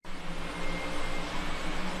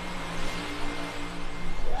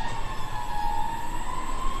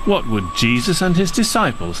What would Jesus and his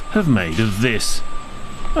disciples have made of this?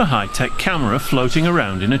 A high-tech camera floating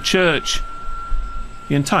around in a church.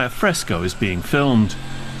 The entire fresco is being filmed.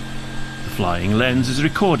 The flying lens is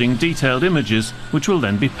recording detailed images which will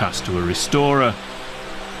then be passed to a restorer.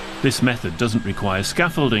 This method doesn't require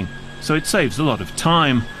scaffolding, so it saves a lot of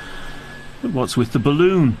time. But what's with the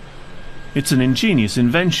balloon? It's an ingenious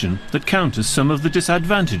invention that counters some of the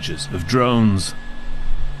disadvantages of drones.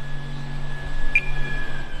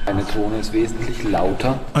 A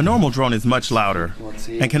normal drone is much louder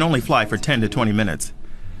and can only fly for 10 to 20 minutes.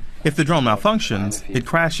 If the drone malfunctions, it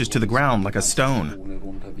crashes to the ground like a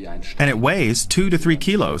stone, and it weighs 2 to 3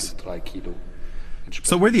 kilos.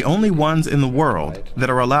 So we're the only ones in the world that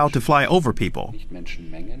are allowed to fly over people,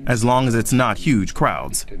 as long as it's not huge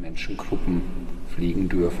crowds.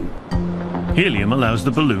 Helium allows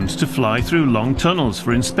the balloons to fly through long tunnels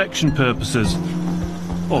for inspection purposes,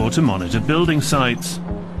 or to monitor building sites.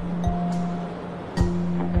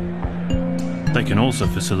 They can also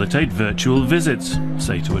facilitate virtual visits,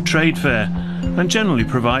 say to a trade fair, and generally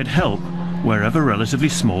provide help wherever relatively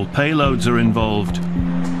small payloads are involved.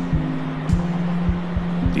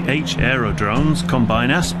 The H-aerodrones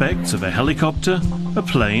combine aspects of a helicopter, a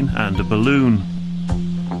plane and a balloon.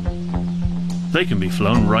 They can be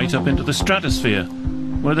flown right up into the stratosphere,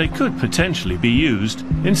 where they could potentially be used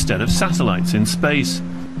instead of satellites in space.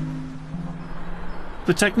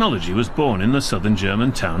 The technology was born in the southern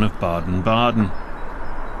German town of Baden-Baden.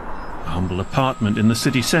 A humble apartment in the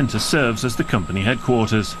city centre serves as the company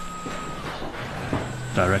headquarters.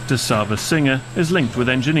 Director Saba Singer is linked with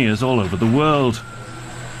engineers all over the world.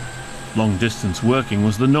 Long-distance working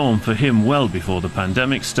was the norm for him well before the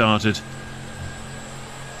pandemic started.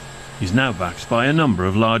 He's now backed by a number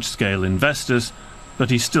of large-scale investors, but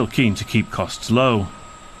he's still keen to keep costs low.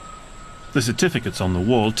 The certificates on the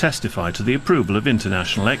wall testify to the approval of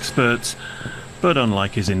international experts, but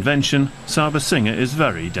unlike his invention, Saba Singer is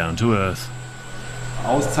very down-to-earth.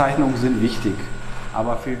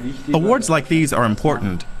 Awards like these are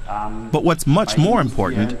important, but what's much more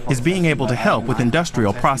important is being able to help with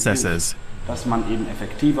industrial processes,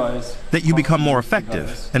 that you become more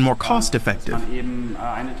effective and more cost-effective,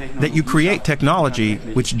 that you create technology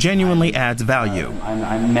which genuinely adds value.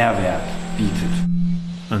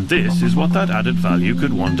 And this is what that added value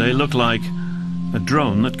could one day look like. A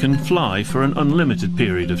drone that can fly for an unlimited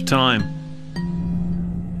period of time.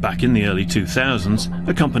 Back in the early 2000s,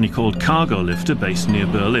 a company called Cargo Lifter based near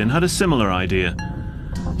Berlin had a similar idea.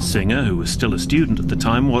 Singer, who was still a student at the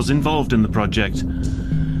time, was involved in the project.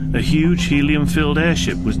 A huge helium-filled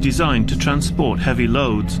airship was designed to transport heavy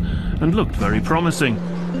loads and looked very promising.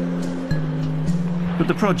 But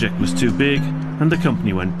the project was too big, and the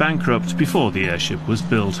company went bankrupt before the airship was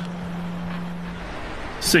built.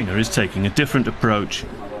 Singer is taking a different approach.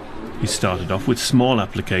 He started off with small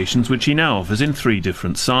applications which he now offers in 3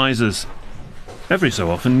 different sizes. Every so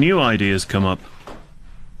often new ideas come up.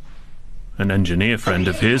 An engineer friend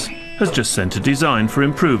of his has just sent a design for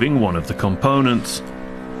improving one of the components.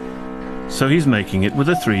 So he's making it with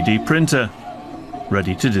a 3D printer,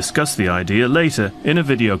 ready to discuss the idea later in a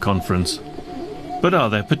video conference. But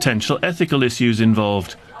are there potential ethical issues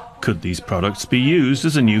involved? Could these products be used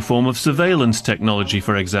as a new form of surveillance technology,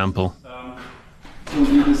 for example?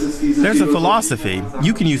 There's a philosophy.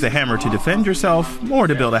 You can use a hammer to defend yourself or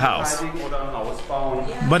to build a house.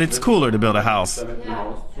 But it's cooler to build a house.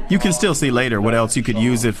 You can still see later what else you could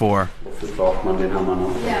use it for.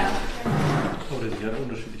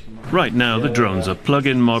 Right now the drones are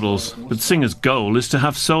plug-in models, but Singer's goal is to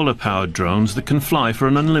have solar-powered drones that can fly for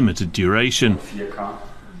an unlimited duration.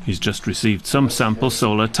 He's just received some sample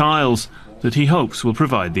solar tiles that he hopes will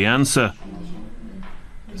provide the answer.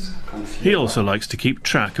 He also likes to keep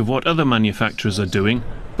track of what other manufacturers are doing,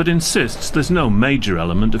 but insists there's no major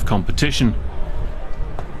element of competition.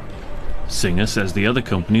 Singer says the other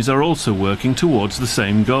companies are also working towards the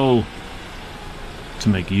same goal: to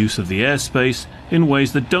make use of the airspace in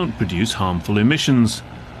ways that don't produce harmful emissions.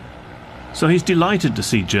 So he's delighted to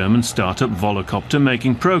see German startup Volocopter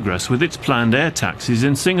making progress with its planned air taxis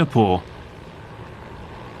in Singapore.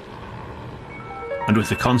 And with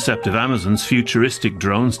the concept of Amazon's futuristic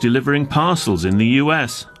drones delivering parcels in the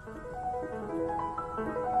US.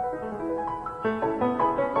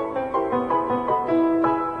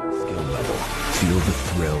 Feel the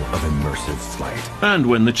thrill of immersive flight. And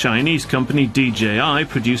when the Chinese company DJI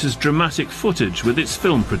produces dramatic footage with its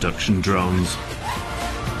film production drones.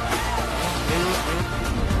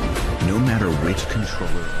 No matter which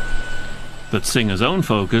controller. But Singer's own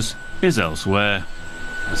focus is elsewhere.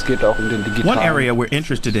 One area we're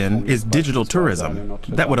interested in is digital tourism.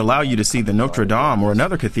 That would allow you to see the Notre Dame or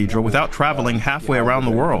another cathedral without traveling halfway around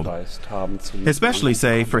the world. Especially,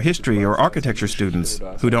 say, for history or architecture students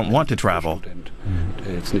who don't want to travel.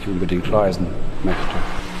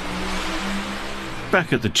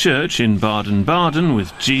 Back at the church in Baden-Baden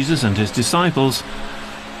with Jesus and his disciples,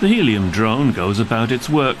 the helium drone goes about its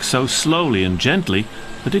work so slowly and gently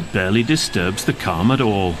that it barely disturbs the calm at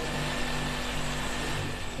all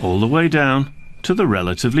the way down to the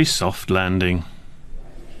relatively soft landing.